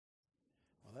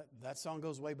That song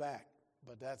goes way back,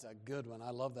 but that's a good one.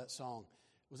 I love that song.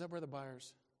 Was that Brother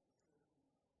Byers?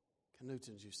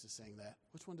 Knutons used to sing that.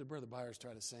 Which one did Brother Byers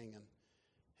try to sing and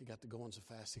he got to going so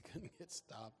fast he couldn't get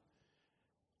stopped?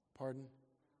 Pardon?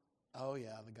 Oh,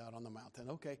 yeah, the God on the Mountain.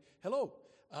 Okay. Hello.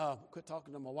 Quit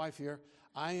talking to my wife here.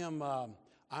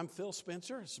 I'm Phil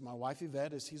Spencer. This is my wife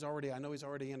Yvette. I know he's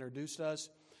already introduced us,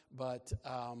 but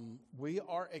we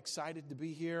are excited to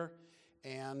be here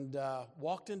and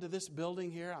walked into this building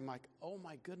here. I'm like, oh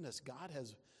my goodness, God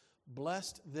has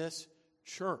blessed this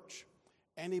church.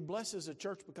 And he blesses the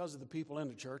church because of the people in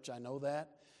the church. I know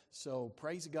that. So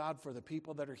praise God for the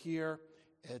people that are here.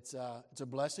 It's a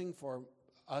blessing for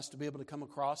us to be able to come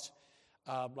across,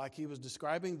 like he was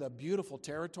describing, the beautiful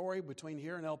territory between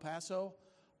here and El Paso.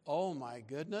 Oh my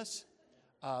goodness.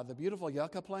 The beautiful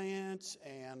yucca plants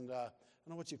and I don't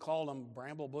know what you call them,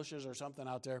 bramble bushes or something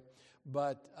out there.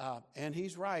 But, and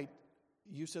he's right.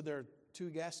 You said there are 2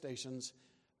 gas stations.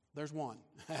 There's one.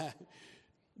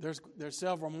 There's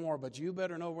several more, but you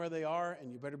better know where they are,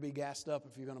 and you better be gassed up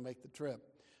if you're going to make the trip.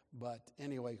 But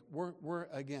anyway, we're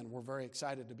very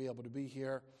excited to be able to be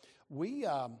here. We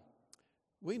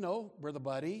know Brother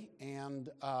Buddy and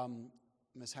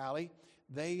Miss Hallie.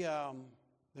 They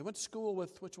went to school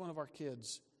with which one of our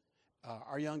kids?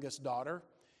 Our youngest daughter,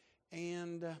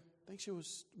 and I think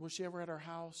was she ever at our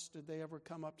house? Did they ever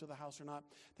come up to the house or not?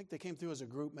 I think they came through as a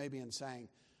group maybe and sang.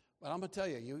 But I'm going to tell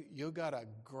you, you got a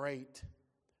great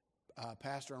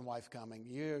pastor and wife coming.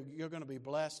 You're going to be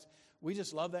blessed. We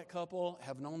just love that couple,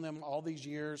 have known them all these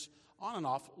years, on and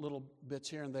off, little bits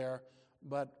here and there.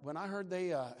 But when I heard they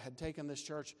had taken this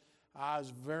church, I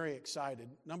was very excited.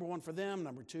 Number one for them,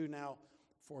 number two now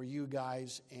for you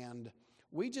guys. And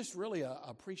we just really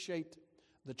appreciate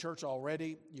the church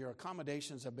already. Your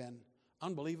accommodations have been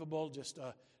unbelievable, just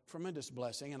a tremendous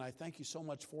blessing. And I thank you so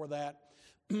much for that.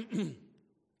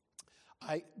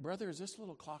 Brother, is this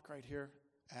little clock right here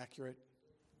accurate?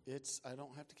 I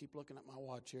don't have to keep looking at my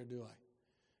watch here, do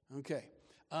I? Okay.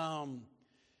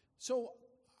 So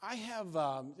I have,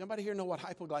 anybody here know what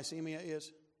hypoglycemia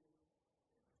is?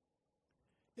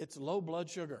 It's low blood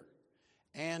sugar.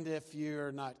 And if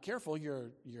you're not careful,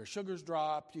 your sugars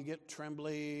drop, you get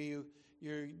trembly,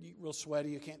 you're real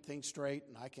sweaty, you can't think straight,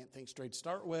 and I can't think straight to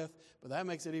start with, but that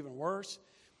makes it even worse.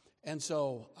 And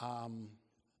so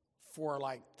for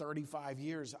like 35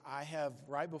 years, I have,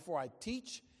 right before I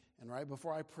teach and right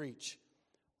before I preach,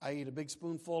 I eat a big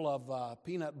spoonful of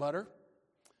peanut butter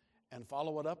and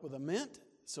follow it up with a mint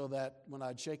so that when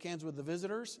I'd shake hands with the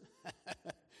visitors,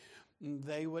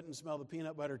 they wouldn't smell the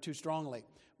peanut butter too strongly.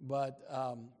 But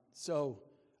so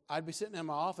I'd be sitting in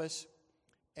my office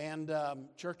and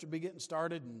church would be getting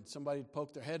started and somebody would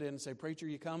poke their head in and say, "Preacher,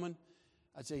 you coming?"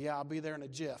 I'd say, "Yeah, I'll be there in a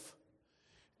jiff."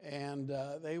 And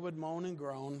they would moan and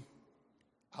groan.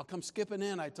 "I'll come skipping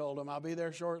in," I told them. "I'll be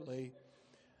there shortly."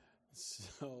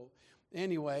 So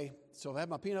anyway, so I've had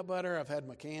my peanut butter, I've had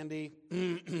my candy,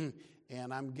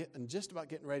 and I'm just about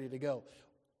getting ready to go.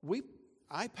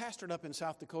 I pastored up in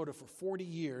South Dakota for 40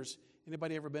 years.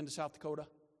 Anybody ever been to South Dakota?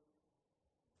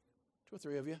 2 or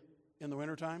 3 of you. In the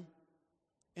wintertime?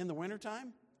 In the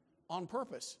wintertime? On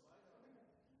purpose?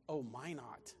 Oh,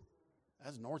 Minot.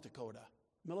 That's North Dakota.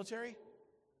 Military?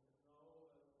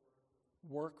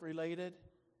 Work-related?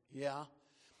 Yeah.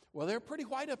 Well, they're pretty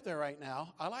white up there right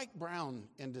now. I like brown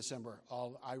in December.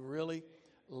 I really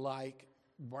like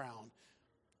brown.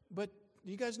 But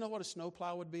do you guys know what a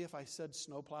snowplow would be if I said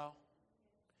snowplow?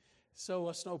 So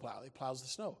a snowplow, it plows the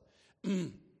snow.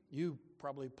 You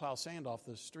probably plow sand off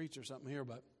the streets or something here,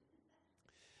 but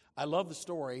I love the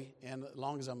story, and as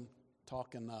long as I'm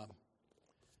talking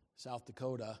South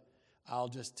Dakota, I'll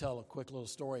just tell a quick little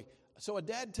story. So a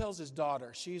dad tells his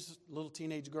daughter, she's a little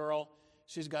teenage girl,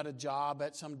 she's got a job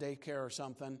at some daycare or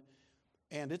something,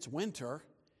 and it's winter,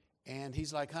 and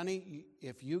he's like, "Honey,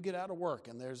 if you get out of work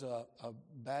and there's a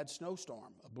bad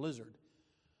snowstorm, a blizzard,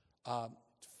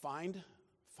 find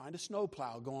a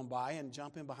snowplow going by and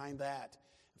jump in behind that.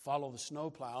 Follow the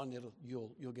snowplow, and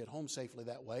you'll get home safely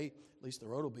that way. At least the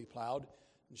road will be plowed."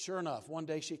 And sure enough, one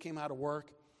day she came out of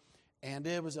work, and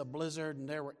it was a blizzard, and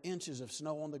there were inches of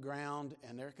snow on the ground,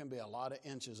 and there can be a lot of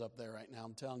inches up there right now,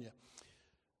 I'm telling you.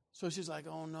 So she's like,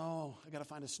 "Oh no, I got to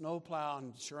find a snowplow."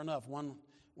 And sure enough, one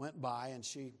went by, and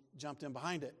she jumped in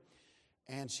behind it,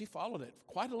 and she followed it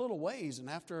quite a little ways. And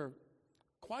after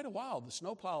quite a while, the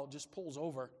snowplow just pulls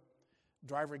over.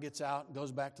 Driver gets out and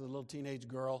goes back to the little teenage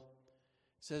girl.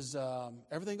 Says,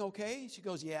 "Everything okay?" She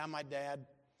goes, "Yeah, my dad,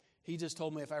 he just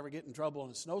told me if I ever get in trouble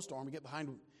in a snowstorm, to get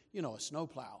behind, a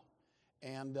snowplow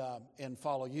and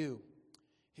follow you."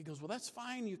 He goes, "Well, that's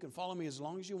fine. You can follow me as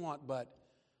long as you want, but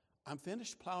I'm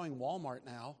finished plowing Walmart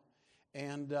now,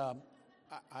 and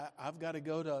I've got to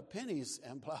go to Penny's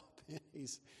and plow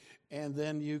Penny's, and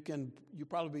then you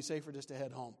probably be safer just to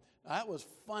head home. That was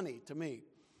funny to me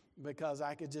because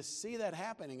I could just see that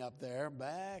happening up there,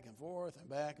 back and forth and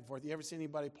back and forth. You ever see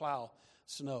anybody plow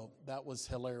snow? That was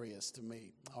hilarious to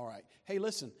me. All right. Hey,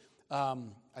 listen,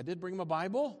 I did bring my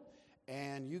Bible,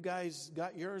 and you guys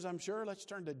got yours, I'm sure. Let's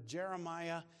turn to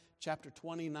Jeremiah chapter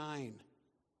 29.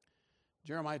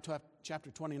 Jeremiah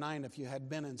chapter 29, if you had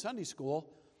been in Sunday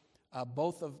school,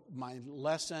 both of my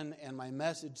lesson and my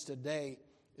message today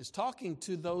is talking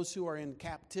to those who are in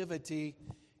captivity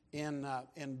in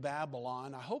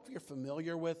Babylon. I hope you're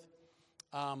familiar with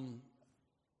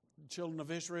children of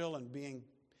Israel and being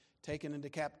taken into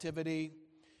captivity.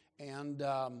 And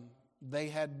they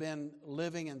had been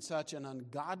living in such an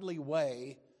ungodly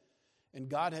way, and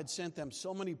God had sent them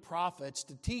so many prophets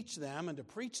to teach them and to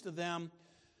preach to them.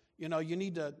 You know, you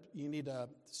need to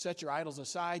set your idols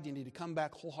aside. You need to come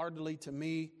back wholeheartedly to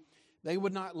me. They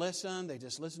would not listen. They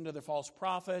just listened to their false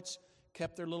prophets,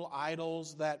 kept their little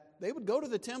idols that they would go to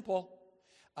the temple,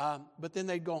 but then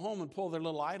they'd go home and pull their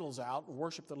little idols out and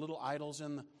worship the little idols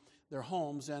in their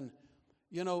homes. And,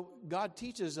 you know, God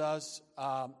teaches us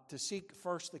to seek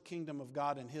first the kingdom of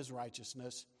God and His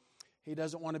righteousness. He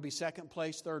doesn't want to be second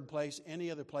place, third place,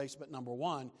 any other place but number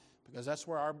one, because that's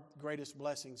where our greatest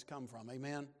blessings come from.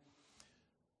 Amen?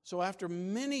 So after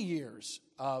many years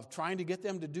of trying to get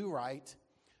them to do right,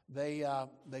 they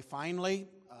finally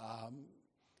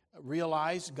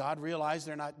God realized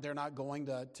they're not going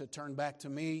to turn back to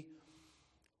me.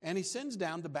 And He sends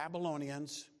down the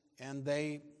Babylonians, and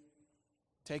they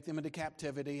take them into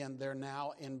captivity, and they're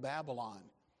now in Babylon.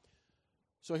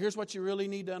 So here's what you really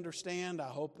need to understand. I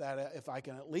hope that if I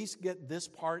can at least get this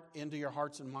part into your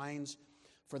hearts and minds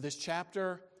for this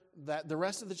chapter, that the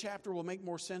rest of the chapter will make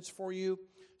more sense for you.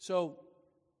 So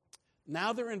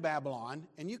now they're in Babylon,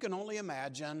 and you can only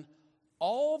imagine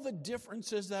all the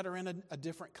differences that are in a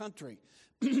different country.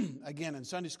 Again, in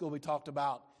Sunday school we talked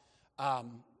about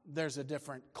there's a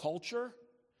different culture.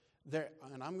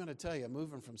 And I'm going to tell you,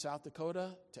 moving from South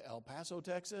Dakota to El Paso,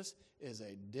 Texas, is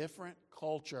a different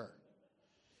culture.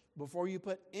 Before you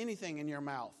put anything in your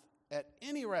mouth at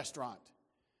any restaurant,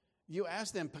 you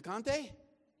ask them, picante?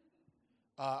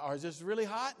 Or is this really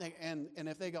hot? And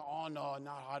if they go, oh, no,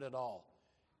 not hot at all.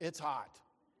 It's hot.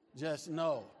 Just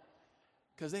no.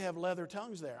 Because they have leather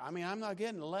tongues there. I mean, I'm not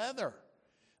getting leather.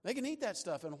 They can eat that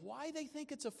stuff. And why they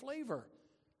think it's a flavor?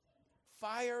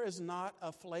 Fire is not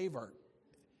a flavor.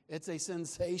 It's a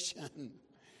sensation.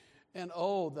 And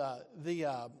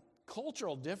the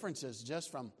cultural differences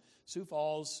just from Sioux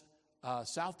Falls,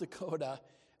 South Dakota,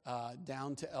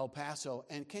 down to El Paso.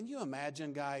 And can you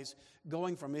imagine, guys,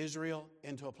 going from Israel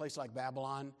into a place like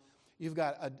Babylon? You've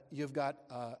got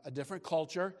a different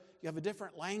culture. You have a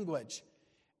different language.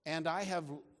 And I have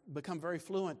become very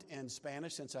fluent in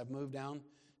Spanish since I've moved down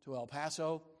to El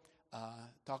Paso.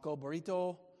 Taco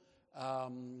burrito,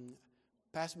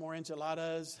 pass more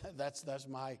enchiladas. That's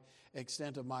my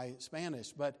extent of my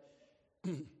Spanish. But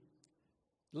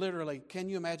literally, can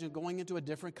you imagine going into a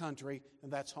different country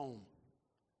and that's home?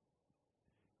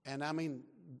 And I mean,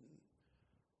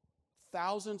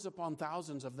 thousands upon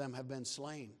thousands of them have been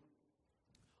slain.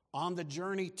 On the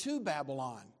journey to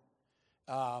Babylon,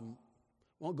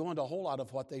 won't go into a whole lot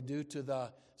of what they do to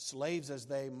the slaves as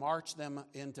they march them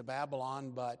into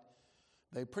Babylon, but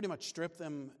they pretty much strip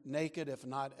them naked, if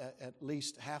not at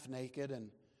least half naked.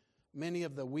 And many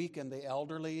of the weak and the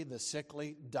elderly, the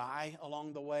sickly, die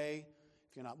along the way.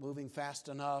 If you're not moving fast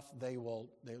enough, they'll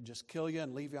just kill you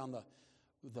and leave you on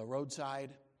the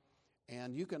roadside.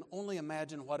 And you can only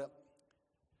imagine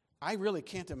I really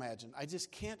can't imagine. I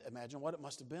just can't imagine what it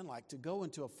must have been like to go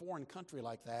into a foreign country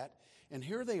like that. And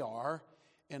here they are,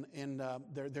 and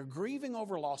they're grieving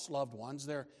over lost loved ones.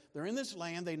 They're in this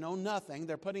land. They know nothing.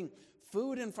 They're putting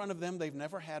food in front of them they've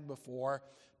never had before,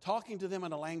 talking to them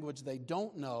in a language they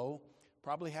don't know,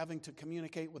 probably having to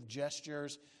communicate with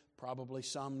gestures. Probably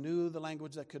some knew the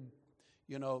language that could,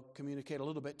 communicate a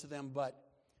little bit to them, but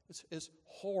it's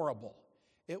horrible.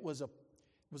 It was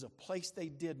a place they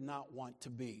did not want to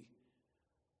be.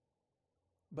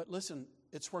 But listen,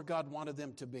 it's where God wanted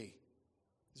them to be.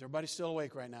 Is everybody still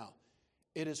awake right now?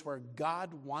 It is where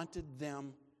God wanted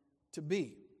them to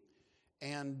be.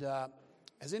 And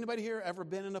has anybody here ever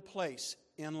been in a place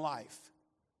in life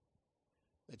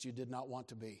that you did not want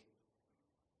to be?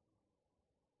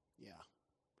 Yeah.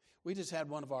 We just had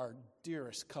one of our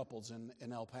dearest couples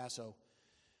in El Paso,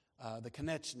 the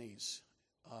Konecznys.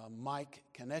 Mike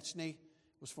Koneczny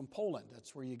was from Poland.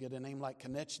 That's where you get a name like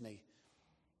Koneczny.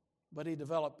 But he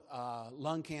developed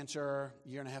lung cancer a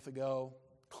year and a half ago,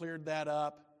 cleared that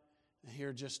up. And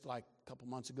here just like a couple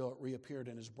months ago, it reappeared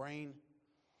in his brain.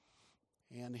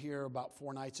 And here about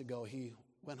 4 nights ago, he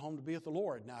went home to be with the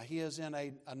Lord. Now, he is in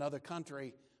another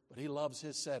country, but he loves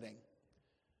his setting.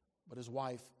 But his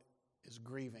wife is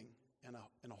grieving in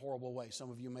a horrible way. Some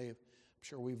of you may have, I'm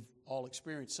sure we've all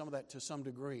experienced some of that to some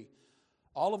degree.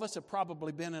 All of us have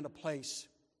probably been in a place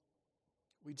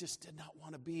we just did not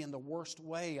want to be in the worst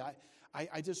way.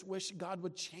 I just wish God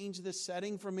would change this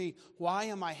setting for me. Why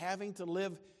am I having to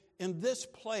live in this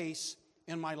place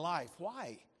in my life?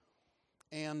 Why?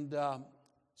 And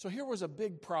so here was a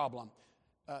big problem.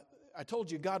 I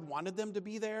told you God wanted them to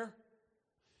be there.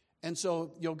 And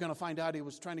so you're going to find out he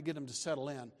was trying to get them to settle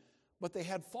in. But they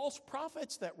had false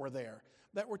prophets that were there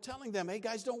that were telling them, hey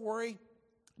guys, don't worry.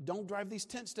 Don't drive these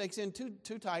tent stakes in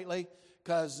too tightly,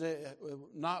 because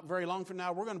not very long from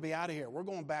now, we're going to be out of here. We're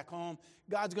going back home.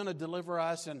 God's going to deliver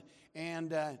us.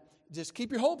 And just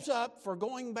keep your hopes up for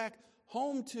going back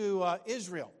home to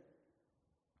Israel.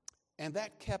 And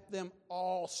that kept them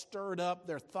all stirred up.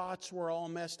 Their thoughts were all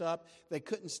messed up. They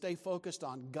couldn't stay focused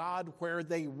on God where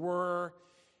they were.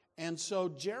 And so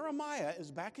Jeremiah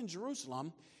is back in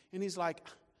Jerusalem, and he's like,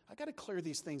 I got to clear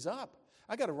these things up.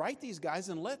 I got to write these guys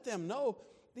and let them know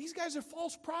these guys are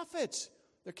false prophets.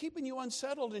 They're keeping you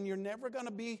unsettled, and you're never going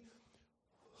to be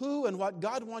who and what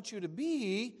God wants you to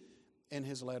be. In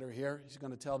his letter here, he's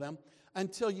going to tell them,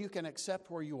 until you can accept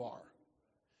where you are.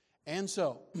 And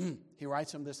so he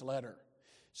writes them this letter.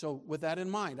 So with that in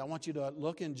mind, I want you to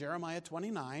look in Jeremiah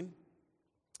 29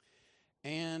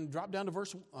 and drop down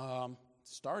to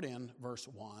start in verse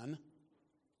 1.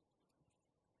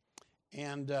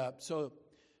 And so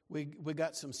we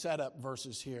got some setup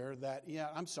verses here that,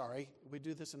 I'm sorry, we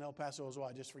do this in El Paso as well,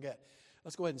 I just forget.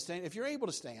 Let's go ahead and stand. If you're able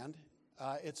to stand,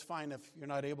 it's fine. If you're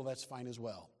not able, that's fine as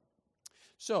well.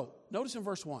 So notice in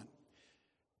verse 1.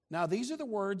 Now these are the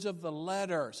words of the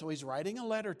letter. So he's writing a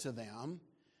letter to them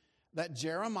that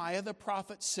Jeremiah the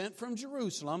prophet sent from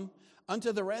Jerusalem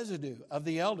unto the residue of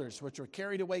the elders which were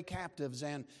carried away captives,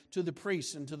 and to the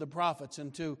priests and to the prophets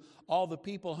and to all the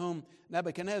people whom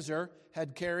Nebuchadnezzar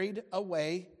had carried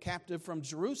away captive from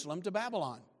Jerusalem to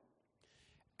Babylon.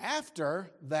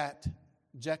 After that,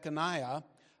 Jeconiah,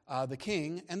 the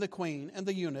king and the queen and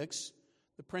the eunuchs,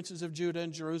 the princes of Judah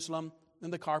and Jerusalem,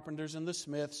 and the carpenters and the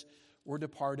smiths were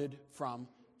departed from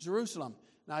Jerusalem.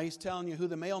 Now he's telling you who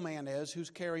the mailman is,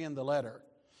 who's carrying the letter.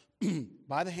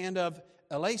 By the hand of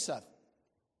Elasaph,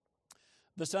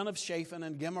 the son of Shaphan,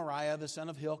 and Gemariah, the son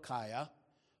of Hilkiah,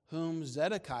 whom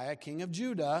Zedekiah, king of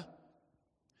Judah,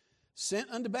 sent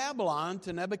unto Babylon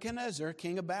to Nebuchadnezzar,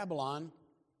 king of Babylon,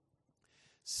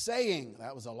 saying,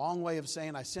 that was a long way of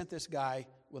saying, I sent this guy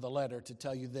with a letter to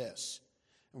tell you this.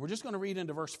 And we're just going to read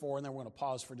into verse 4, and then we're going to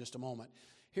pause for just a moment.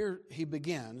 Here he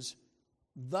begins,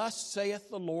 thus saith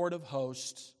the Lord of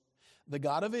hosts, the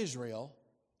God of Israel,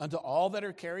 unto all that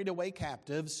are carried away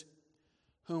captives,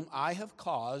 whom I have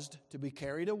caused to be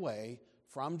carried away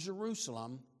from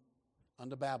Jerusalem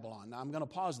unto Babylon. Now I'm going to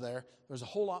pause there. There's a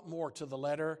whole lot more to the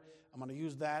letter. I'm going to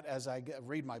use that as I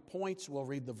read my points. We'll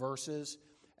read the verses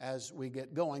as we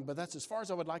get going. But that's as far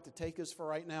as I would like to take us for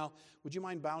right now. Would you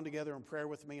mind bowing together in prayer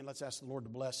with me? And let's ask the Lord to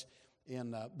bless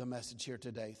in the message here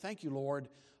today. Thank you, Lord.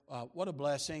 What a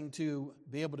blessing to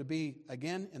be able to be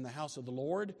again in the house of the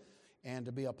Lord and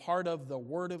to be a part of the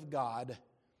Word of God.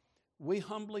 We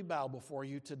humbly bow before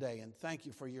you today and thank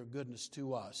you for your goodness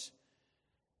to us.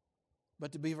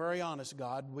 But to be very honest,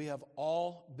 God, we have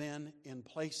all been in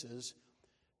places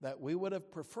that we would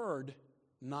have preferred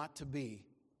not to be.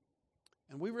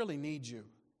 And we really need you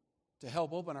to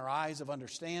help open our eyes of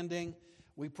understanding.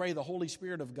 We pray the Holy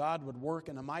Spirit of God would work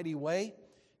in a mighty way.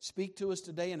 Speak to us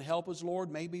today and help us,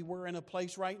 Lord. Maybe we're in a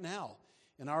place right now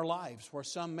in our lives where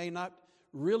some may not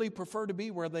really prefer to be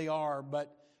where they are,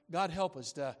 but God, help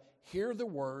us to hear the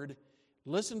word,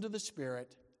 listen to the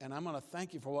Spirit, and I'm going to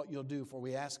thank you for what you'll do, for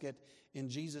we ask it in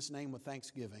Jesus' name with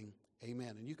thanksgiving.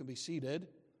 Amen. And you can be seated.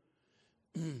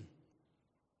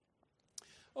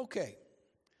 Okay,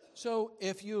 so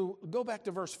if you go back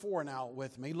to verse 4 now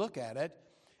with me, look at it,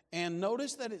 and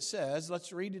notice that it says,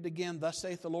 let's read it again, thus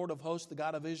saith the Lord of hosts, the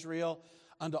God of Israel,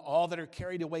 unto all that are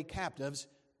carried away captives.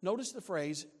 Notice the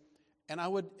phrase, and I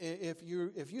would, if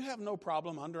you have no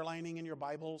problem underlining in your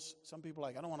Bibles, some people are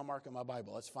like, I don't want to mark in my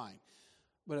Bible, that's fine.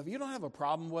 But if you don't have a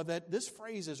problem with it, this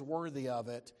phrase is worthy of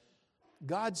it.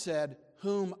 God said,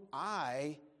 whom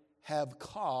I have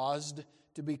caused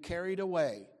to be carried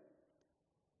away.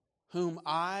 Whom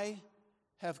I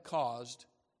have caused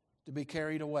to be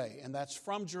carried away. And that's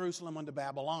from Jerusalem unto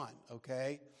Babylon,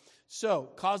 okay? So,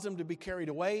 cause them to be carried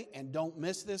away, and don't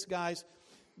miss this, guys.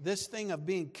 This thing of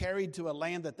being carried to a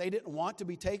land that they didn't want to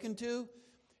be taken to,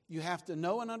 you have to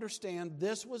know and understand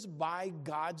this was by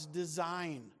God's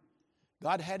design.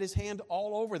 God had His hand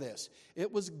all over this.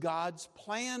 It was God's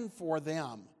plan for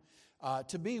them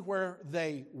to be where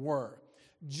they were.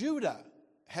 Judah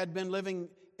had been living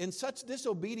in such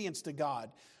disobedience to God.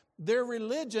 Their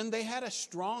religion, they had a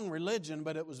strong religion,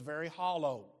 but it was very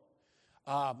hollow.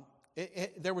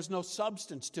 There was no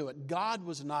substance to it. God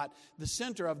was not the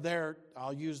center of their,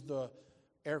 I'll use the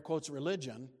air quotes,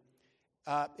 religion.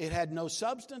 It had no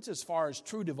substance as far as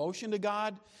true devotion to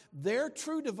God. Their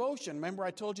true devotion, remember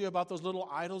I told you about those little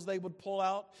idols they would pull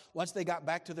out once they got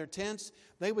back to their tents?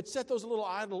 They would set those little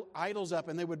idols up,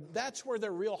 and that's where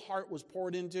their real heart was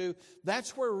poured into.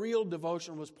 That's where real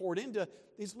devotion was poured into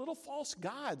these little false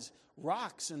gods,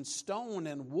 rocks and stone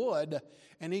and wood.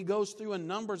 And he goes through in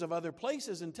numbers of other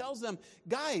places and tells them,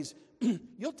 guys,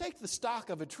 you'll take the stalk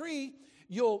of a tree,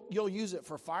 you'll use it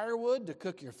for firewood to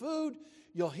cook your food,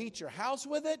 you'll heat your house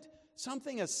with it.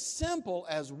 Something as simple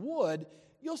as wood,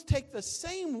 you'll take the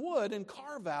same wood and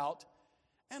carve out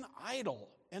an idol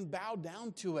and bow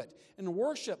down to it and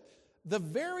worship the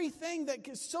very thing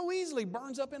that so easily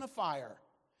burns up in a fire.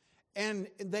 And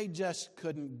they just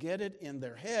couldn't get it in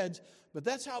their heads. But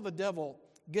that's how the devil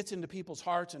gets into people's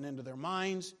hearts and into their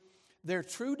minds. Their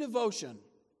true devotion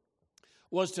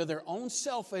was to their own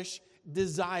selfish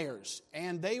desires.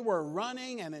 And they were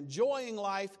running and enjoying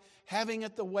life, having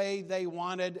it the way they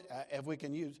wanted. If we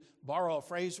can borrow a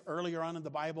phrase earlier on in the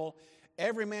Bible,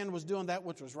 every man was doing that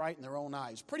which was right in their own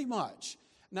eyes, pretty much.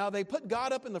 Now, they put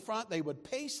God up in the front. They would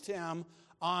paste Him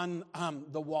on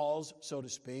the walls, so to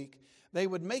speak. They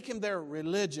would make Him their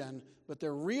religion, but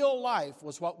their real life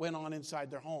was what went on inside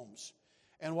their homes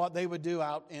and what they would do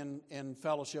out in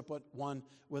fellowship with one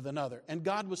with another. And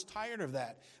God was tired of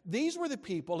that. These were the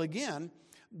people, again,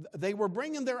 they were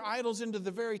bringing their idols into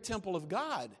the very temple of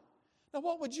God. Now,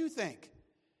 what would you think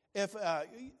if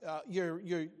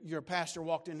your pastor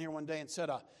walked in here one day and set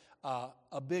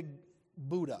a big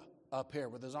Buddha up here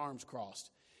with his arms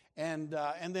crossed? And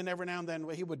then every now and then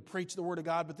he would preach the Word of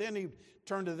God, but then he'd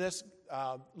turn to this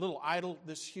little idol,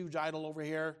 this huge idol over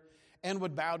here, and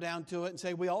would bow down to it and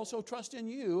say, we also trust in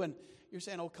you. And you're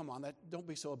saying, oh, come on, don't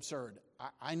be so absurd.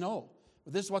 I know.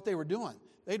 But this is what they were doing.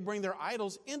 They'd bring their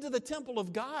idols into the temple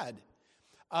of God.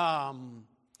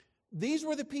 These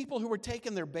were the people who were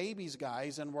taking their babies,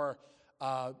 guys, and were,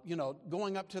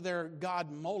 going up to their god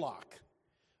Moloch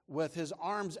with his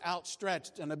arms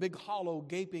outstretched and a big hollow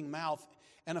gaping mouth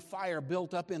and a fire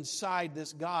built up inside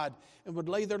this god, and would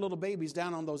lay their little babies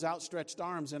down on those outstretched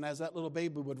arms. And as that little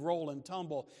baby would roll and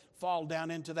tumble, fall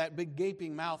down into that big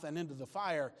gaping mouth and into the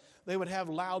fire, they would have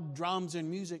loud drums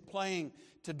and music playing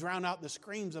to drown out the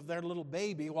screams of their little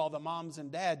baby, while the moms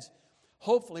and dads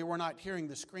hopefully were not hearing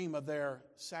the scream of their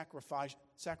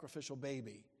sacrificial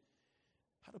baby.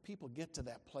 How do people get to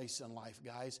that place in life,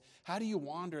 guys? How do you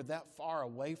wander that far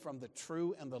away from the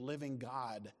true and the living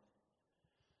God?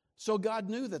 So God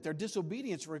knew that their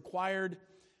disobedience required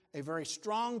a very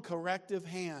strong corrective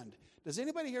hand. Does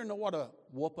anybody here know what a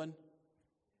whooping?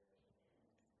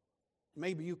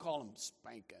 Maybe you call them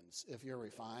spankings if you're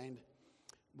refined.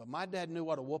 But my dad knew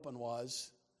what a whooping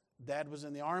was. Dad was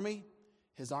in the Army.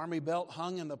 His Army belt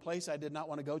hung in the place I did not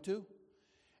want to go to.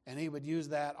 And he would use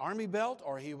that Army belt,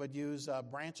 or he would use a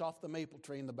branch off the maple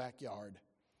tree in the backyard.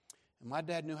 And my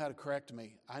dad knew how to correct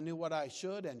me. I knew what I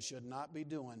should and should not be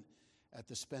doing at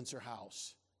the Spencer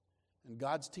house. And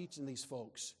God's teaching these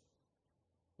folks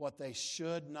what they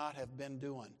should not have been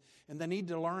doing. And they need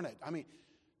to learn it. I mean,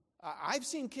 I've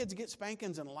seen kids get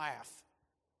spankings and laugh.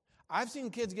 I've seen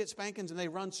kids get spankings and they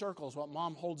run circles while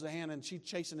mom holds the hand and she's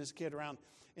chasing his kid around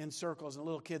in circles, and the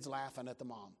little kid's laughing at the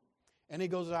mom. And he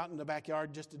goes out in the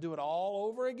backyard just to do it all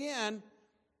over again.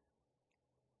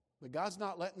 But God's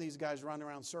not letting these guys run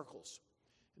around circles.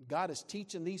 God is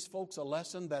teaching these folks a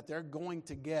lesson that they're going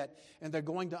to get and they're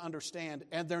going to understand,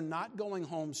 and they're not going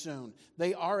home soon.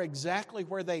 They are exactly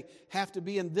where they have to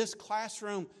be in this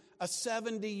classroom, a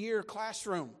 70-year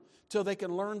classroom, till they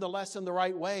can learn the lesson the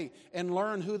right way and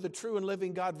learn who the true and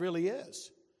living God really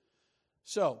is.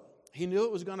 So, he knew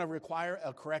it was going to require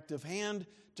a corrective hand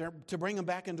to bring them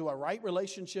back into a right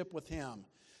relationship with Him.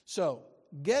 So,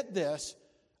 get this,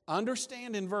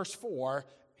 understand in verse 4,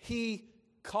 He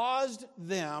caused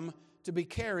them to be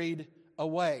carried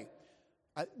away.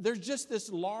 There's just this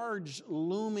large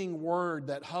looming word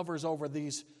that hovers over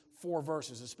these 4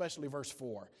 verses, especially verse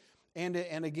 4. And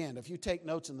again, if you take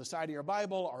notes in the side of your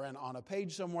Bible or on a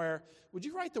page somewhere, would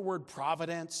you write the word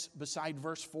providence beside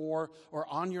verse 4 or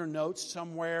on your notes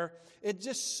somewhere? It's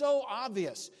just so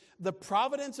obvious. The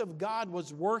providence of God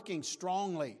was working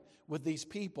strongly with these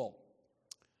people.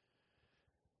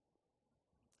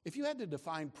 If you had to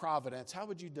define providence, how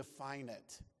would you define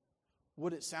it?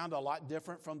 Would it sound a lot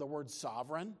different from the word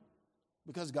sovereign?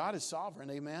 Because God is sovereign,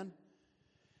 amen?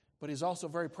 But He's also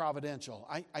very providential.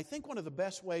 I think one of the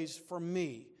best ways for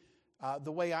me,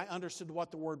 the way I understood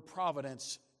what the word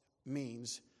providence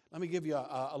means, let me give you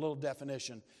a little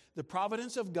definition. The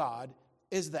providence of God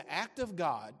is the act of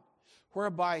God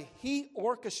whereby He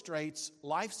orchestrates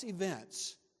life's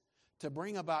events to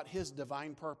bring about His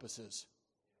divine purposes.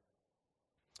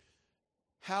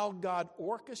 How God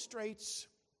orchestrates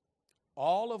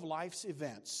all of life's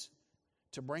events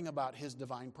to bring about His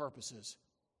divine purposes.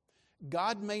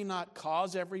 God may not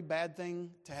cause every bad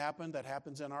thing to happen that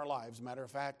happens in our lives. Matter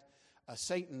of fact,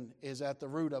 Satan is at the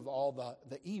root of all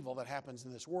the evil that happens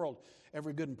in this world.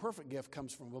 Every good and perfect gift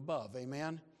comes from above.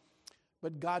 Amen?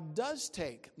 But God does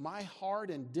take my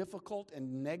hard and difficult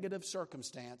and negative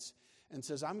circumstance and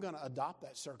says, I'm going to adopt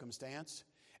that circumstance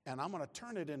and I'm going to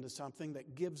turn it into something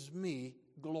that gives me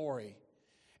glory.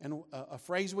 And a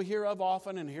phrase we hear of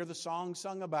often and hear the song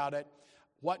sung about it,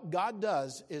 what God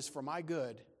does is for my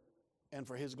good and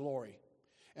for His glory.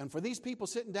 And for these people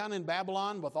sitting down in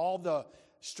Babylon with all the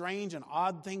strange and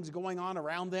odd things going on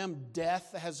around them,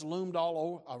 death has loomed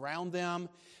all around them.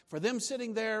 For them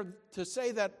sitting there to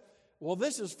say that, well,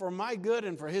 this is for my good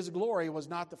and for His glory was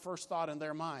not the first thought in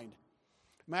their mind.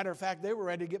 Matter of fact, they were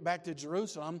ready to get back to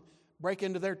Jerusalem, break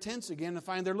into their tents again and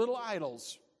find their little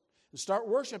idols and start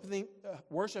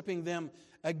worshiping them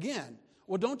again.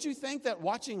 Well, don't you think that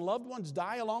watching loved ones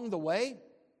die along the way,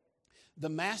 the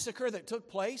massacre that took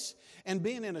place, and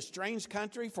being in a strange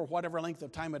country for whatever length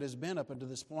of time it has been up until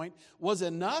this point, was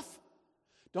enough?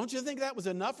 Don't you think that was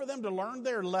enough for them to learn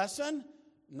their lesson?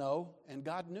 No, and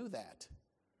God knew that.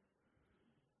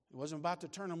 He wasn't about to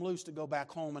turn them loose to go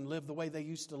back home and live the way they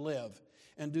used to live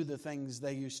and do the things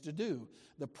they used to do.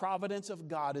 The providence of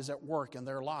God is at work in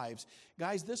their lives.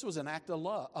 Guys, this was an act of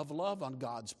love on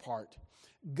God's part.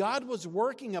 God was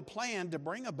working a plan to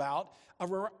bring about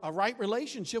a right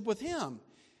relationship with Him.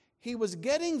 He was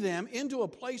getting them into a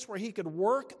place where He could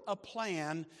work a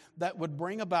plan that would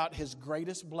bring about His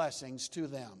greatest blessings to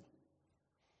them.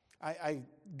 I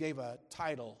gave a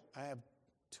title. I have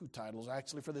two titles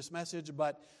actually for this message,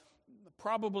 but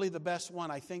probably the best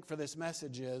one I think for this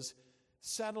message is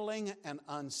Settling an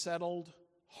Unsettled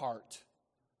Heart.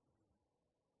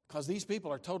 Because these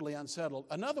people are totally unsettled.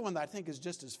 Another one that I think is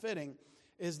just as fitting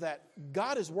is that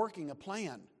God is working a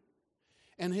plan.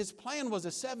 And His plan was a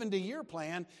 70-year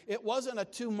plan. It wasn't a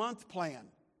 2-month plan.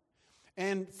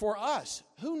 And for us,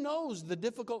 who knows the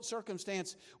difficult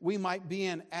circumstance we might be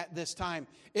in at this time?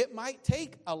 It might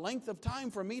take a length of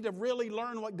time for me to really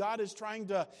learn what God is trying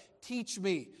to teach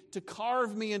me, to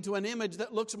carve me into an image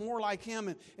that looks more like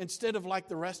Him instead of like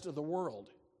the rest of the world.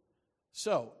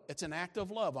 So, it's an act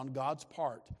of love on God's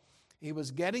part. He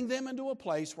was getting them into a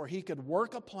place where He could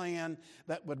work a plan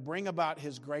that would bring about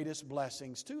His greatest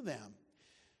blessings to them.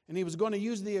 And He was going to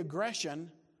use the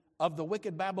aggression of the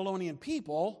wicked Babylonian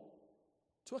people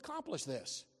to accomplish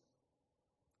this.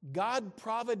 God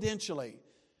providentially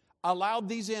allowed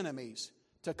these enemies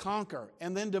to conquer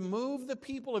and then to move the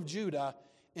people of Judah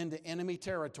into enemy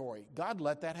territory. God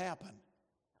let that happen.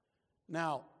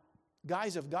 Now,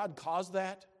 guys, if God caused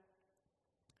that,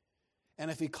 and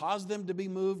if He caused them to be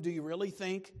moved, do you really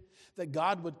think that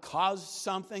God would cause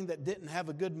something that didn't have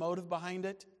a good motive behind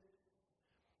it?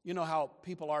 You know how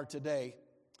people are today.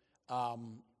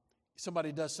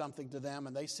 Somebody does something to them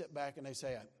and they sit back and they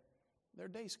say, their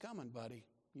day's coming, buddy.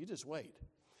 You just wait.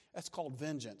 That's called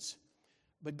vengeance.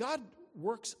 But God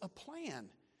works a plan.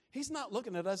 He's not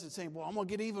looking at us and saying, well, I'm going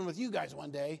to get even with you guys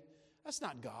one day. That's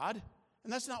not God.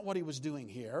 And that's not what He was doing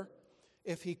here.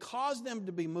 If He caused them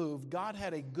to be moved, God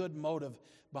had a good motive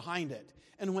behind it.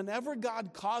 And whenever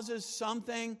God causes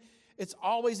something, it's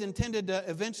always intended to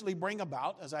eventually bring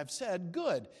about, as I've said,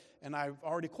 good. And I've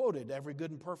already quoted, every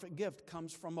good and perfect gift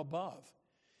comes from above.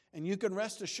 And you can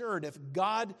rest assured, if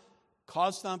God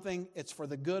caused something, it's for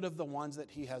the good of the ones that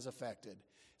He has affected.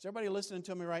 Is everybody listening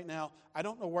to me right now? I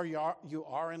don't know where you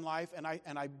are in life, and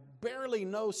I barely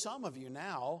know some of you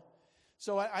now.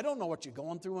 So I don't know what you're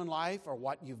going through in life or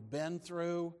what you've been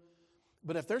through.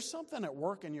 But if there's something at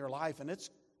work in your life and it's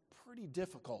pretty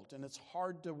difficult and it's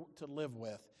hard to live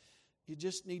with, you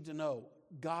just need to know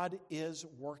God is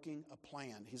working a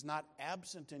plan. He's not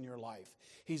absent in your life.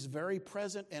 He's very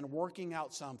present and working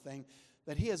out something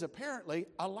that He has apparently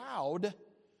allowed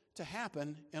to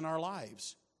happen in our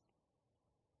lives.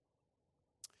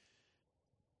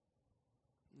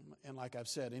 And like I've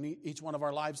said, in each one of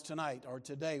our lives tonight or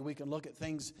today, we can look at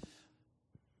things,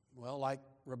 well, like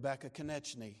Rebecca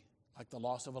Konechny, like the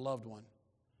loss of a loved one,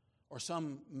 or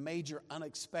some major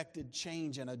unexpected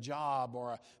change in a job,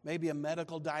 or maybe a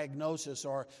medical diagnosis,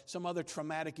 or some other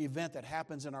traumatic event that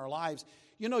happens in our lives.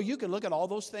 You know, you can look at all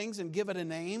those things and give it a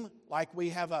name, like we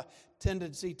have a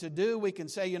tendency to do. We can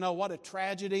say, you know, what a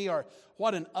tragedy, or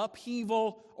what an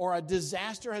upheaval, or a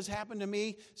disaster has happened to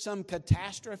me, some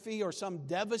catastrophe, or some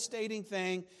devastating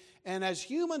thing. And as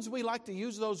humans, we like to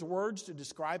use those words to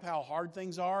describe how hard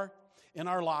things are in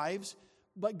our lives.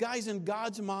 But guys, in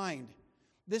God's mind,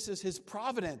 this is His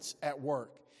providence at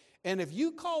work. And if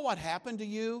you call what happened to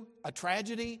you a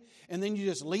tragedy, and then you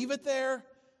just leave it there,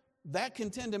 that can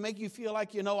tend to make you feel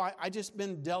like, you know, I just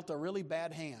been dealt a really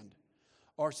bad hand,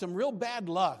 or some real bad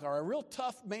luck, or a real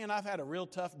tough, man, I've had a real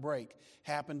tough break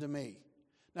happen to me.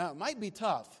 Now, it might be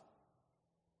tough,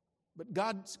 but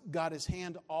God's got His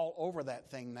hand all over that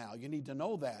thing now. You need to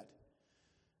know that.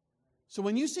 So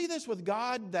when you see this with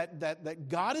God, that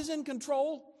God is in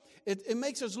control, it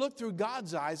makes us look through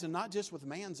God's eyes and not just with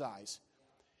man's eyes.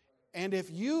 And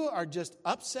if you are just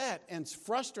upset and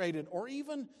frustrated or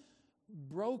even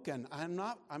broken, I'm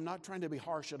not trying to be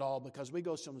harsh at all, because we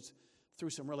go through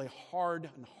some really hard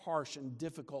and harsh and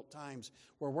difficult times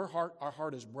where our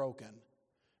heart is broken.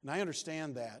 And I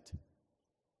understand that.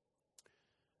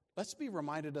 Let's be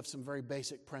reminded of some very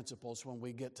basic principles when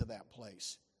we get to that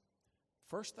place.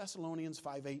 1 Thessalonians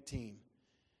 5:18.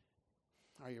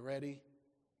 Are you ready?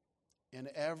 In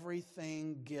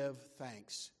everything give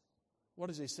thanks. What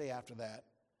does he say after that?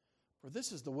 For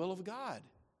this is the will of God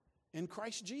in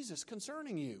Christ Jesus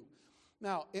concerning you.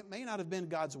 Now, it may not have been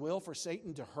God's will for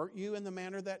Satan to hurt you in the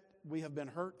manner that we have been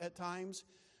hurt at times,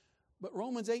 but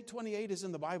Romans 8:28 is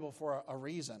in the Bible for a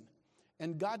reason.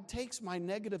 And God takes my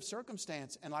negative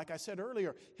circumstance, and like I said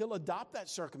earlier, He'll adopt that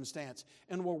circumstance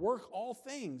and will work all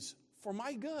things for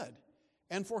my good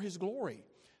and for His glory.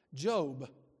 Job,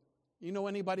 you know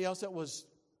anybody else that was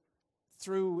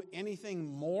through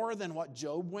anything more than what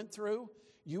Job went through?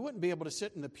 You wouldn't be able to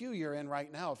sit in the pew you're in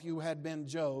right now if you had been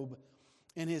Job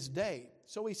in his day.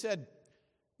 So he said,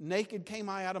 naked came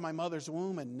I out of my mother's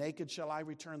womb, and naked shall I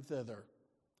return thither.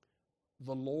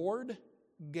 The Lord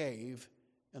gave,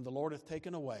 and the Lord hath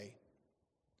taken away.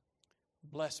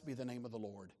 Blessed be the name of the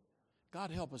Lord. God,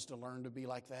 help us to learn to be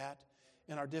like that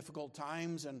in our difficult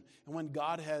times. And when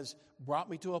God has brought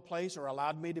me to a place or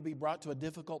allowed me to be brought to a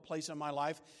difficult place in my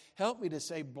life, help me to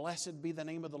say, blessed be the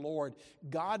name of the Lord.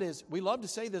 God is, we love to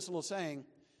say this little saying,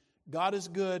 God is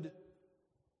good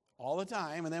all the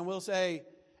time. And then we'll say,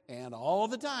 and all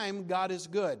the time, God is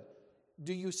good.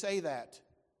 Do you say that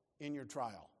in your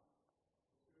trial?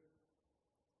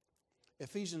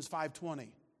 Ephesians 5:20.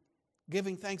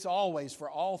 Giving thanks always for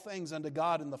all things unto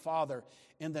God and the Father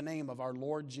in the name of our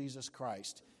Lord Jesus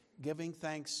Christ. Giving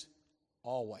thanks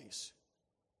always.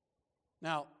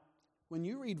 Now, when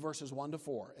you read verses 1 to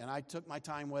 4, and I took my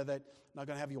time with it, I'm not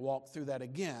going to have you walk through that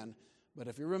again, but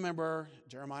if you remember,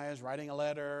 Jeremiah is writing a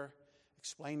letter,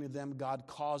 explaining to them God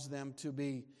caused them to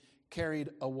be carried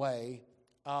away.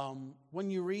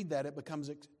 When you read that, it becomes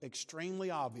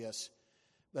extremely obvious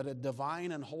that a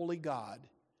divine and holy God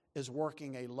is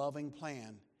working a loving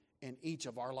plan in each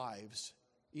of our lives,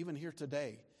 even here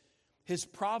today. His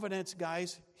providence,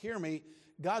 guys, hear me,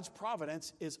 God's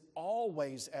providence is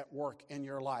always at work in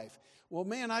your life. Well,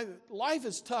 man, life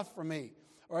is tough for me.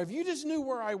 Or if you just knew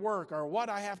where I work, or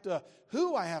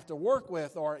who I have to work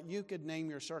with, or you could name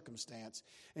your circumstance.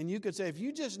 And you could say, if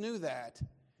you just knew that,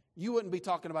 you wouldn't be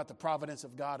talking about the providence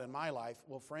of God in my life.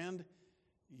 Well, friend,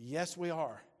 yes, we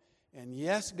are. And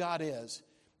yes, God is.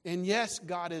 And yes,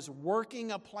 God is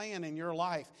working a plan in your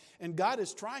life. And God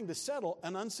is trying to settle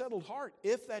an unsettled heart,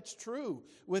 if that's true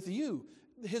with you.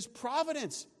 His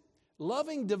providence,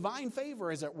 loving divine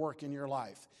favor is at work in your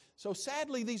life. So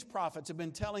sadly, these prophets have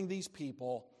been telling these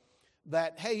people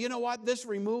that, hey, you know what? This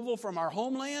removal from our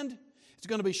homeland, it's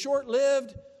going to be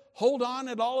short-lived. Hold on,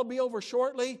 it'll all be over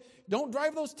shortly. Don't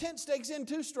drive those tent stakes in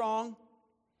too strong.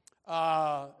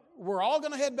 We're all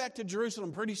going to head back to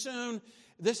Jerusalem pretty soon.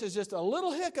 This is just a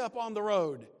little hiccup on the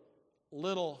road.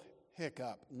 Little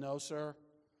hiccup. No, sir.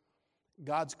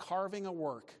 God's carving a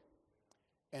work.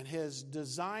 And His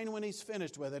design, when He's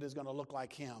finished with it, is going to look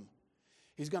like Him.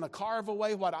 He's going to carve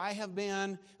away what I have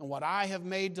been and what I have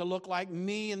made to look like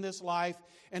me in this life.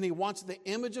 And He wants the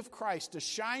image of Christ to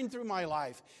shine through my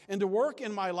life and to work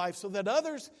in my life so that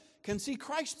others can see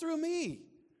Christ through me.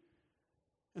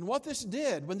 And what this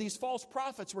did when these false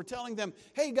prophets were telling them,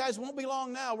 hey guys, won't be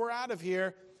long now, we're out of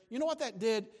here. You know what that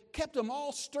did? Kept them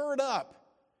all stirred up.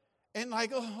 And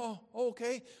like,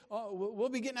 okay, we'll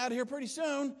be getting out of here pretty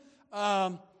soon.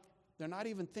 They're not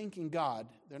even thinking God.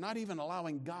 They're not even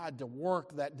allowing God to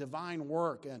work that divine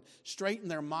work and straighten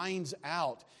their minds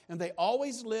out. And they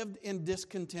always lived in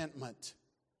discontentment.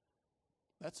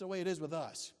 That's the way it is with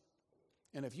us.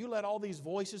 And if you let all these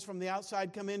voices from the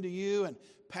outside come into you and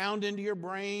pound into your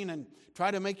brain and try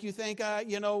to make you think,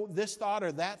 this thought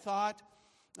or that thought,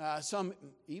 some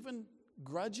even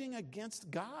grudging against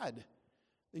God,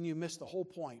 then you miss the whole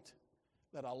point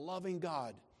that a loving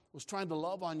God was trying to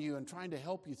love on you and trying to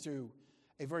help you through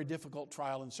a very difficult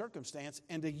trial and circumstance,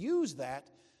 and to use that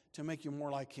to make you more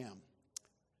like Him.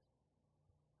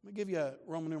 Let me give you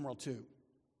Roman numeral 2.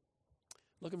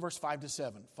 Look at verse 5 to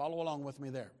 7. Follow along with me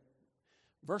there.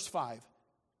 Verse 5.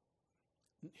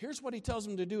 Here's what he tells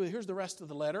them to do. Here's the rest of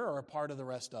the letter, or a part of the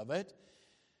rest of it.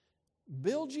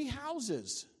 Build ye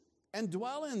houses, and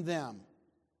dwell in them,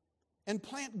 and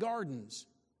plant gardens,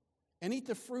 and eat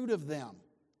the fruit of them.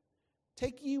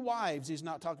 Take ye wives, he's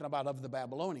not talking about of the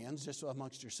Babylonians, just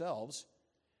amongst yourselves,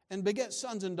 and beget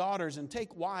sons and daughters, and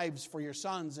take wives for your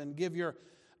sons, and give your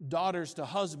daughters to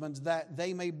husbands, that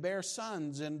they may bear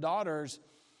sons and daughters,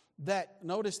 that,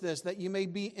 notice this, that you may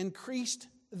be increased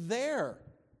there,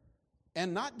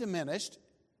 and not diminished,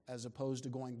 as opposed to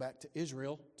going back to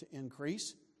Israel to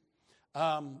increase.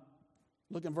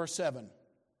 Look in verse 7.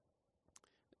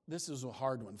 This is a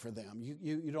hard one for them.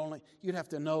 You'd have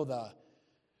to know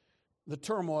the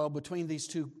turmoil between these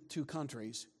two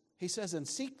countries. He says, and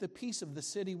seek the peace of the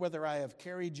city whither I have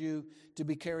carried you to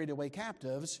be carried away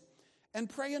captives, and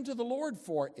pray unto the Lord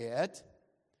for it,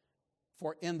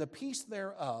 for in the peace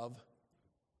thereof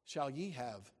shall ye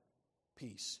have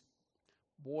peace.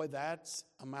 Boy, that's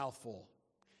a mouthful.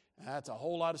 That's a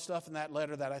whole lot of stuff in that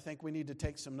letter that I think we need to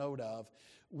take some note of.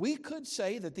 We could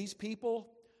say that these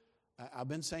people, I've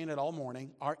been saying it all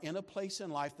morning, are in a place in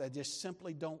life that just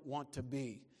simply don't want to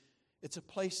be. It's a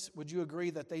place, would you agree,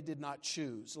 that they did not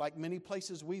choose, like many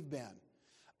places we've been.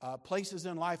 Places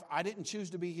in life, I didn't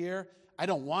choose to be here. I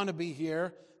don't want to be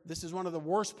here. This is one of the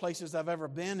worst places I've ever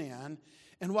been in.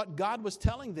 And what God was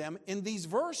telling them in these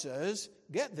verses,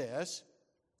 get this,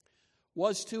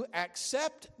 was to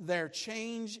accept their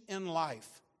change in life.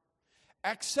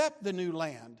 Accept the new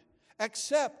land.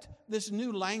 Accept this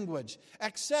new language.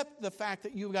 Accept the fact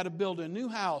that you've got to build a new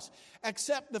house.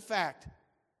 Accept the fact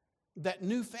that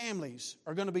new families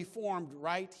are going to be formed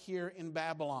right here in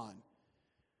Babylon.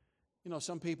 You know,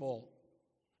 some people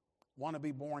want to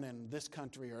be born in this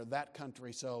country or that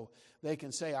country so they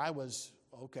can say, I was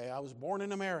born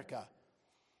in America.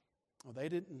 Well, they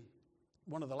didn't.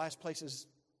 One of the last places,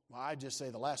 well, I'd just say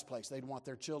the last place, they'd want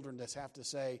their children to have to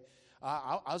say,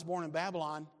 I was born in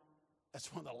Babylon.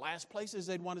 That's one of the last places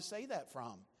they'd want to say that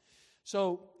from.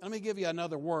 So let me give you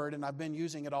another word, and I've been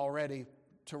using it already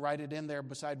to write it in there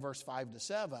beside verse 5 to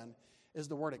 7, is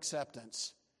the word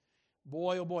acceptance.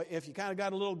 Boy, oh boy, if you kind of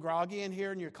got a little groggy in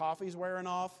here and your coffee's wearing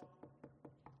off,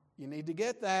 you need to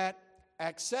get that.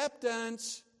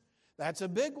 Acceptance. That's a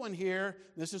big one here.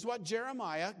 This is what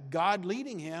Jeremiah, God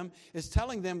leading him, is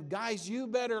telling them, guys, you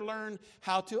better learn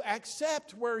how to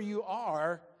accept where you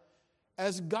are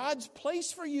as God's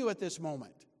place for you at this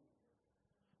moment.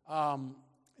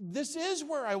 This is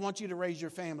where I want you to raise your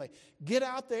family. Get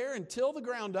out there and till the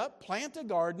ground up, plant a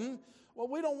garden. Well,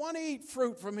 we don't want to eat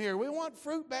fruit from here. We want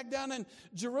fruit back down in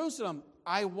Jerusalem.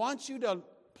 I want you to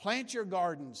plant your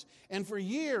gardens. And for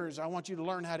years, I want you to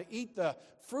learn how to eat the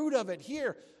fruit of it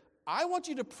here. I want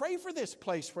you to pray for this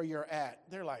place where you're at.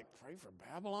 They're like, pray for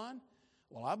Babylon?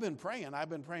 Well, I've been praying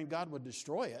God would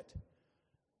destroy it.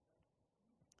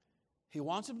 He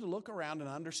wants them to look around and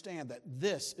understand that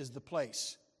this is the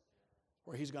place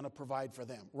where He's going to provide for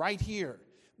them. Right here.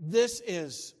 This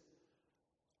is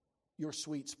your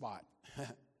sweet spot.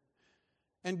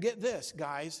 And get this,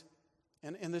 guys,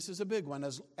 and this is a big one.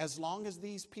 As long as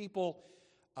these people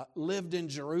lived in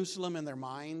Jerusalem in their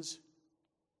minds,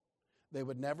 they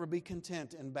would never be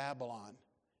content in Babylon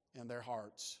in their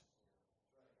hearts.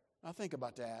 Now think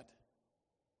about that.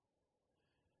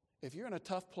 If you're in a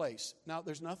tough place, now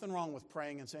there's nothing wrong with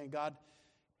praying and saying, God,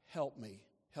 help me.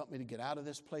 Help me to get out of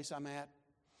this place I'm at.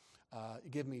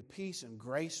 Give me peace and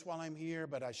grace while I'm here,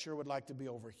 but I sure would like to be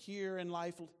over here in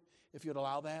life if you'd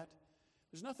allow that.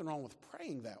 There's nothing wrong with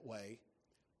praying that way.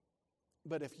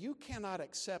 But if you cannot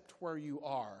accept where you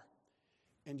are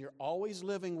and you're always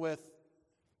living with,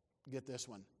 get this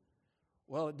one,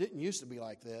 well, it didn't used to be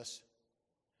like this.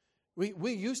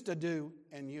 We used to do,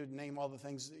 and you'd name all the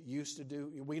things that used to do.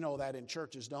 We know that in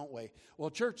churches, don't we? Well,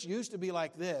 church used to be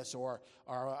like this, or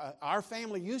our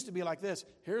family used to be like this.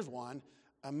 Here's one.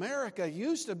 America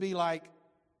used to be like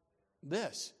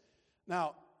this.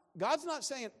 Now, God's not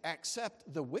saying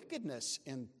accept the wickedness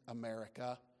in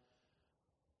America,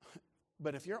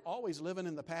 but if you're always living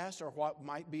in the past or what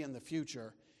might be in the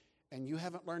future, and you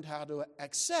haven't learned how to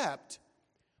accept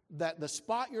that the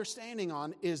spot you're standing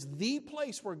on is the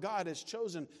place where God has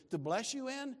chosen to bless you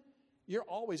in, you're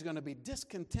always going to be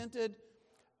discontented,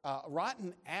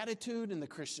 rotten attitude in the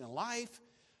Christian life.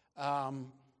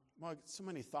 So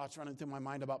many thoughts running through my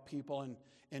mind about people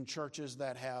in churches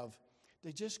that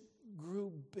they just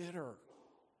grew bitter.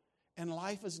 And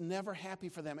life is never happy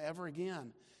for them ever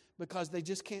again because they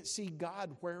just can't see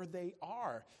God where they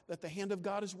are, that the hand of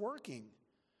God is working.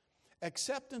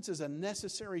 Acceptance is a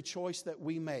necessary choice that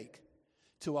we make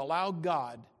to allow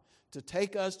God to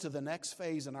take us to the next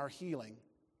phase in our healing,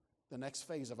 the next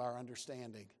phase of our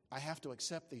understanding. I have to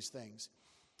accept these things.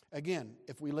 Again,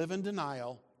 if we live in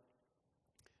denial,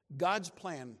 God's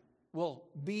plan will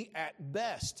be at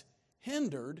best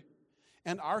hindered,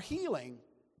 and our healing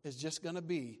is just going to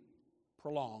be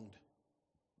prolonged.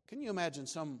 Can you imagine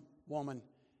some woman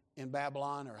in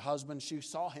Babylon, her husband, she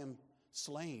saw him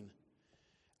slain.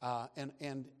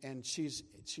 And she's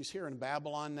here in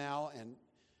Babylon now, and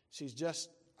she's just,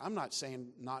 I'm not saying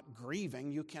not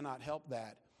grieving, you cannot help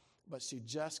that, but she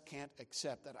just can't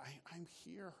accept that I'm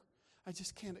here. I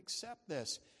just can't accept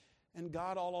this. And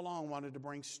God all along wanted to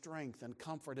bring strength and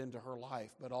comfort into her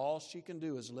life, but all she can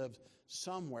do is live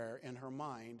somewhere in her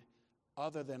mind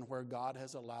other than where God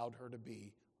has allowed her to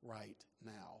be right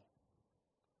now.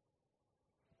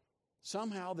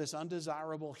 Somehow this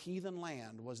undesirable heathen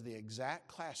land was the exact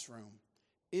classroom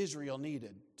Israel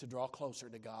needed to draw closer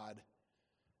to God.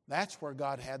 That's where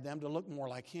God had them to look more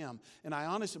like Him. And I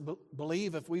honestly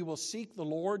believe if we will seek the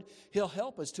Lord, He'll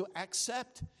help us to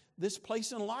accept this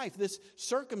place in life, this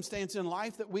circumstance in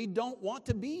life that we don't want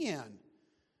to be in.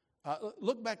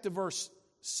 Look back to verse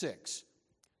 6.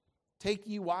 Take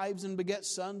ye wives and beget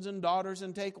sons and daughters,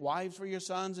 and take wives for your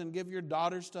sons, and give your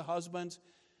daughters to husbands,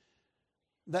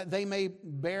 that they may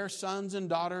bear sons and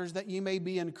daughters, that ye may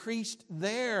be increased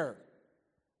there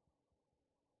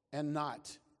and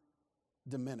not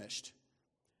diminished.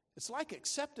 It's like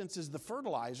acceptance is the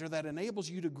fertilizer that enables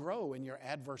you to grow in your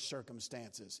adverse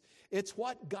circumstances. It's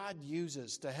what God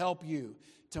uses to help you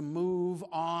to move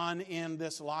on in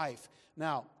this life.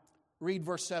 Now, read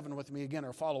verse 7 with me again,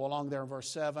 or follow along there in verse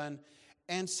 7.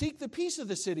 And seek the peace of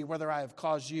the city, whether I have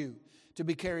caused you to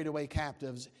be carried away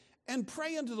captives, and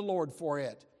pray unto the Lord for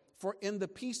it. For in the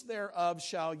peace thereof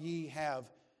shall ye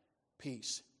have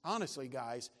peace. Honestly,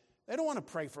 guys, they don't want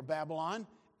to pray for Babylon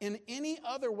in any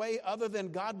other way other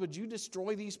than, God, would you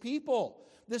destroy these people,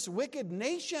 this wicked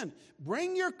nation?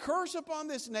 Bring your curse upon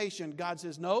this nation. God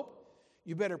says, nope,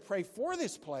 you better pray for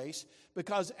this place,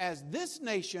 because as this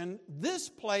nation, this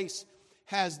place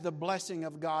has the blessing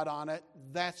of God on it,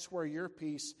 that's where your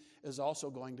peace is also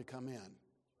going to come in.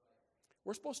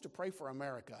 We're supposed to pray for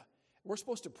America. We're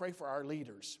supposed to pray for our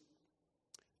leaders,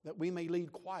 that we may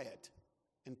lead quiet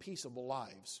and peaceable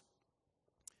lives.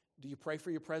 Do you pray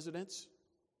for your presidents?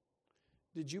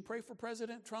 Did you pray for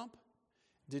President Trump?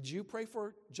 Did you pray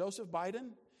for Joseph Biden?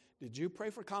 Did you pray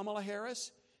for Kamala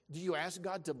Harris? Do you ask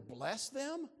God to bless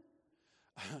them?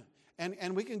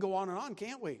 And we can go on,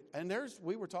 can't we? And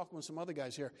we were talking with some other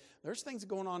guys here. There's things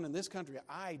going on in this country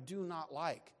I do not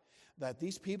like, that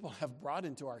these people have brought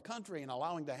into our country and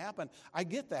allowing to happen. I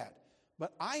get that.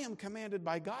 But I am commanded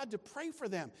by God to pray for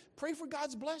them. Pray for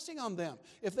God's blessing on them.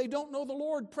 If they don't know the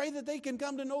Lord, pray that they can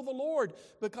come to know the Lord.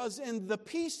 Because in the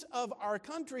peace of our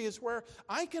country is where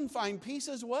I can find peace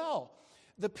as well.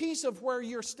 The peace of where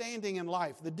you're standing in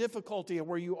life, the difficulty of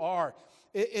where you are,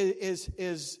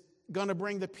 is going to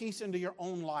bring the peace into your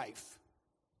own life.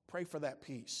 Pray for that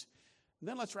peace. And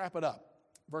then let's wrap it up.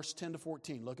 Verse 10 to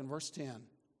 14. Look in verse 10.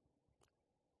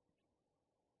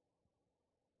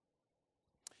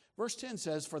 Verse 10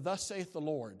 says, for thus saith the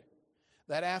Lord,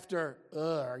 that after,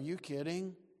 are you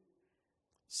kidding?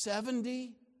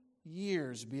 70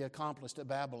 years be accomplished at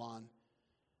Babylon,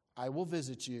 I will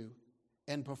visit you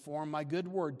and perform my good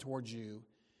word towards you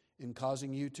in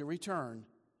causing you to return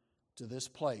to this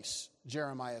place.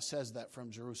 Jeremiah says that from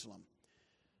Jerusalem.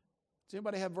 Does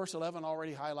anybody have verse 11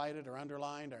 already highlighted or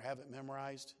underlined or have it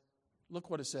memorized? Look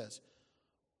what it says.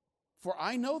 For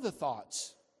I know the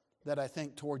thoughts that I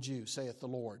think towards you, saith the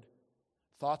Lord,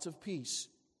 thoughts of peace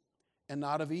and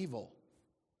not of evil,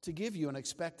 to give you an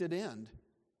expected end.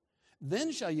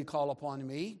 Then shall you call upon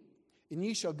me, and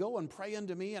ye shall go and pray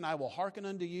unto me, and I will hearken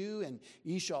unto you, and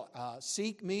ye shall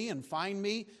seek me and find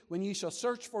me, when ye shall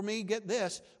search for me, get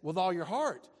this, with all your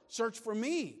heart. Search for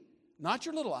me, not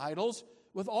your little idols,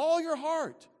 with all your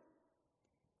heart.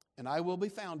 and I will be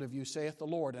found of you, saith the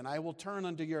Lord, and I will turn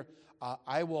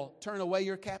away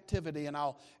your captivity, and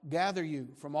I'll gather you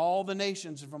from all the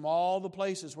nations and from all the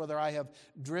places whither I have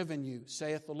driven you,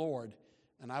 saith the Lord,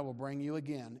 and I will bring you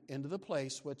again into the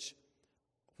place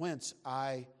whence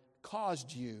I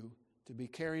caused you to be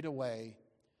carried away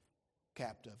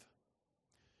captive.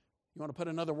 You want to put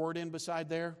another word in beside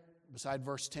there? Beside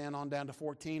verse 10 on down to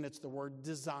 14, it's the word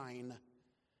design.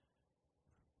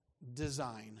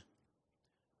 Design.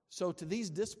 So to these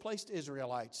displaced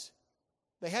Israelites,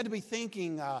 they had to be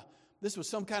thinking this was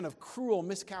some kind of cruel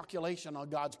miscalculation on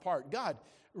God's part. God,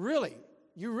 really?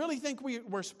 You really think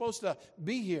we're supposed to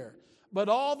be here? But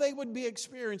all they would be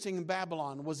experiencing in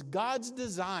Babylon was God's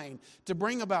design to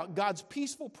bring about God's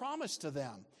peaceful promise to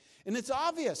them. And it's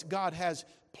obvious God has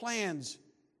plans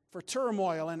for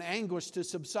turmoil and anguish to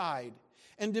subside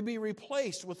and to be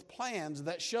replaced with plans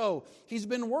that show He's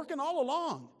been working all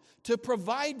along to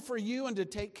provide for you and to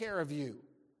take care of you.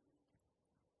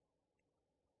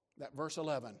 That verse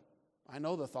 11, I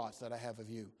know the thoughts that I have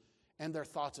of you, and they're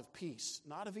thoughts of peace,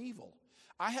 not of evil.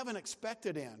 I have an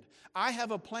expected end. I have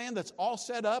a plan that's all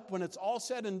set up. When it's all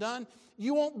said and done,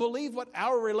 you won't believe what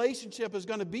our relationship is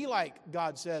going to be like,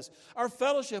 God says. Our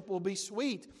fellowship will be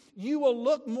sweet. You will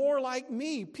look more like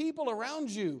me. People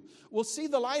around you will see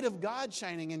the light of God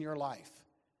shining in your life.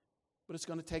 But it's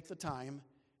going to take the time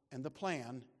and the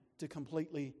plan to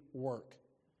completely work.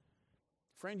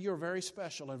 Friend, you're very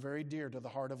special and very dear to the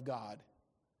heart of God.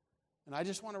 And I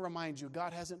just want to remind you,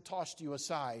 God hasn't tossed you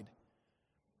aside.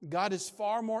 God is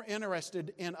far more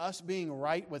interested in us being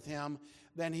right with Him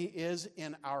than He is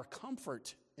in our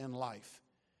comfort in life.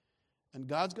 And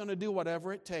God's going to do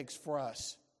whatever it takes for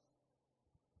us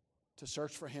to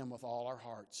search for Him with all our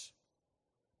hearts.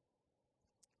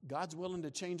 God's willing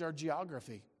to change our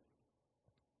geography,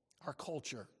 our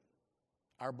culture,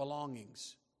 our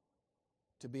belongings,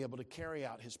 to be able to carry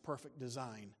out His perfect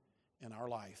design in our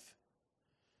life.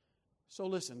 So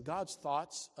listen, God's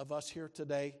thoughts of us here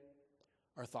today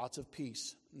are thoughts of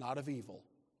peace, not of evil.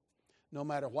 No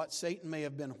matter what Satan may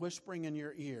have been whispering in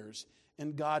your ears,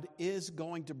 and God is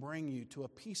going to bring you to a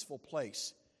peaceful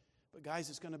place. But guys,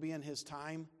 it's going to be in His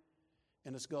time,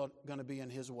 and it's going to be in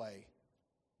His way.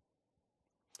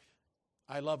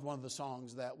 I loved one of the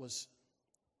songs that was,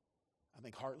 I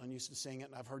think Heartland used to sing it,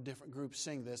 and I've heard different groups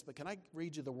sing this, but can I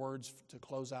read you the words to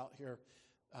close out here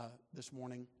this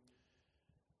morning?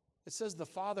 It says, the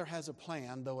Father has a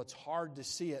plan, though it's hard to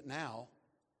see it now.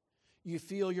 You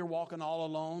feel you're walking all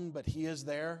alone, but He is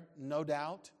there, no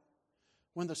doubt.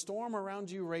 When the storm around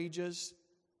you rages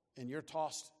and you're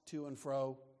tossed to and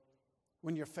fro,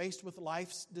 when you're faced with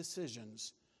life's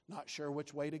decisions, not sure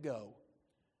which way to go,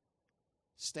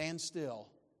 stand still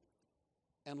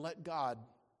and let God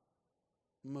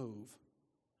move.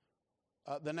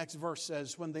 The next verse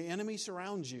says, when the enemy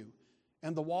surrounds you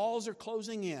and the walls are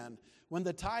closing in, when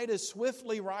the tide is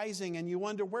swiftly rising and you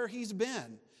wonder where He's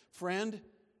been, friend,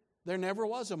 there never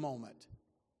was a moment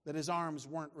that His arms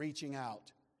weren't reaching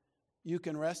out. You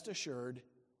can rest assured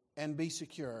and be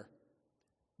secure.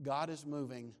 God is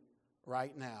moving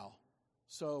right now.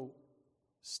 So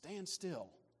stand still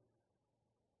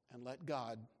and let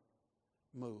God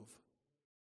move.